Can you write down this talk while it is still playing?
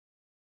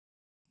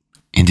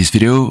In this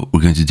video,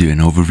 we're going to do an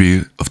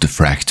overview of the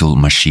Fractal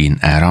Machine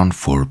add-on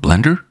for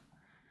Blender.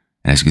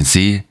 And as you can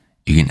see,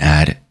 you can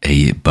add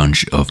a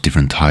bunch of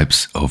different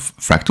types of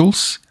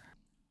fractals.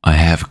 I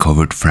have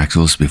covered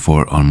fractals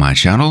before on my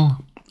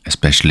channel,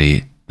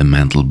 especially the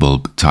mantle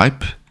bulb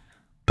type,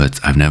 but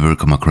I've never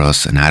come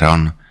across an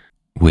add-on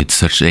with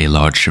such a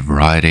large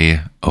variety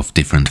of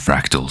different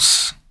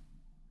fractals.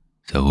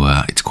 So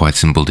it's quite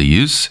simple to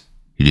use.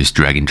 You just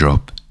drag and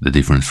drop the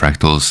different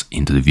fractals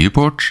into the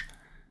viewport,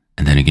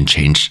 and then you can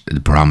change the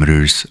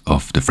parameters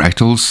of the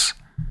fractals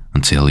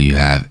until you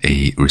have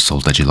a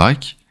result that you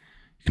like.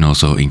 You can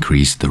also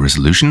increase the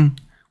resolution,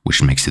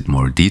 which makes it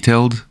more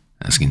detailed,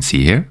 as you can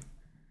see here.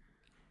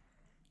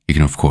 You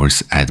can of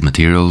course add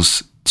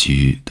materials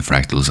to the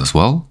fractals as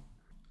well.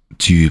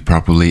 To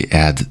properly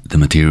add the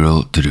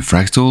material to the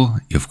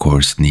fractal, you of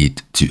course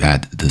need to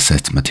add the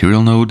set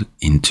material node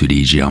into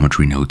the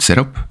geometry node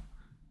setup.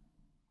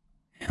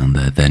 And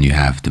then you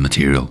have the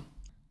material.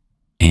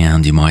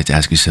 And you might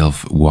ask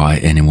yourself why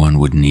anyone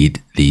would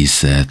need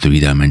these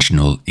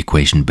three-dimensional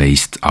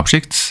equation-based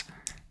objects.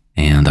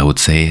 And I would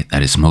say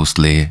that it's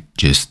mostly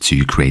just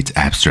to create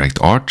abstract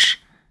art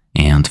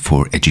and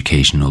for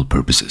educational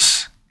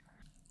purposes.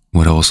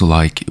 What I also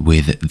like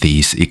with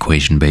these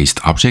equation-based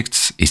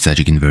objects is that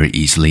you can very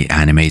easily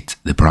animate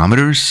the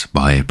parameters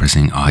by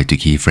pressing I to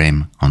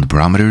keyframe on the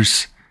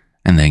parameters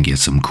and then get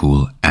some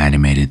cool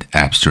animated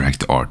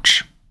abstract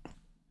art.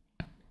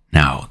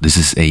 Now, this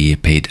is a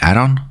paid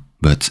add-on,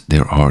 but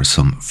there are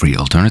some free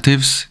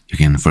alternatives. You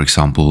can, for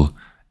example,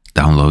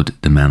 download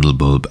the mantle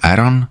bulb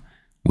add-on,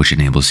 which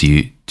enables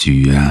you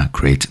to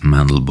create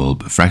mantle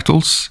bulb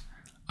fractals.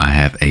 I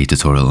have a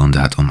tutorial on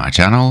that on my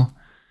channel.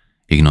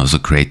 You can also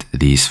create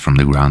these from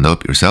the ground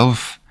up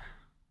yourself,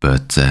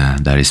 but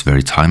that is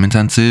very time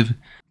intensive.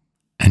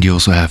 And you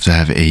also have to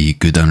have a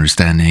good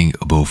understanding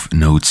of both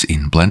nodes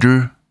in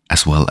Blender,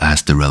 as well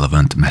as the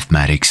relevant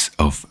mathematics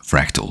of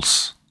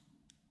fractals.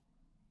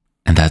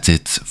 And that's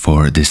it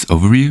for this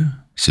overview.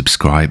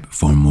 Subscribe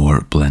for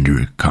more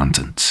Blender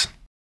content.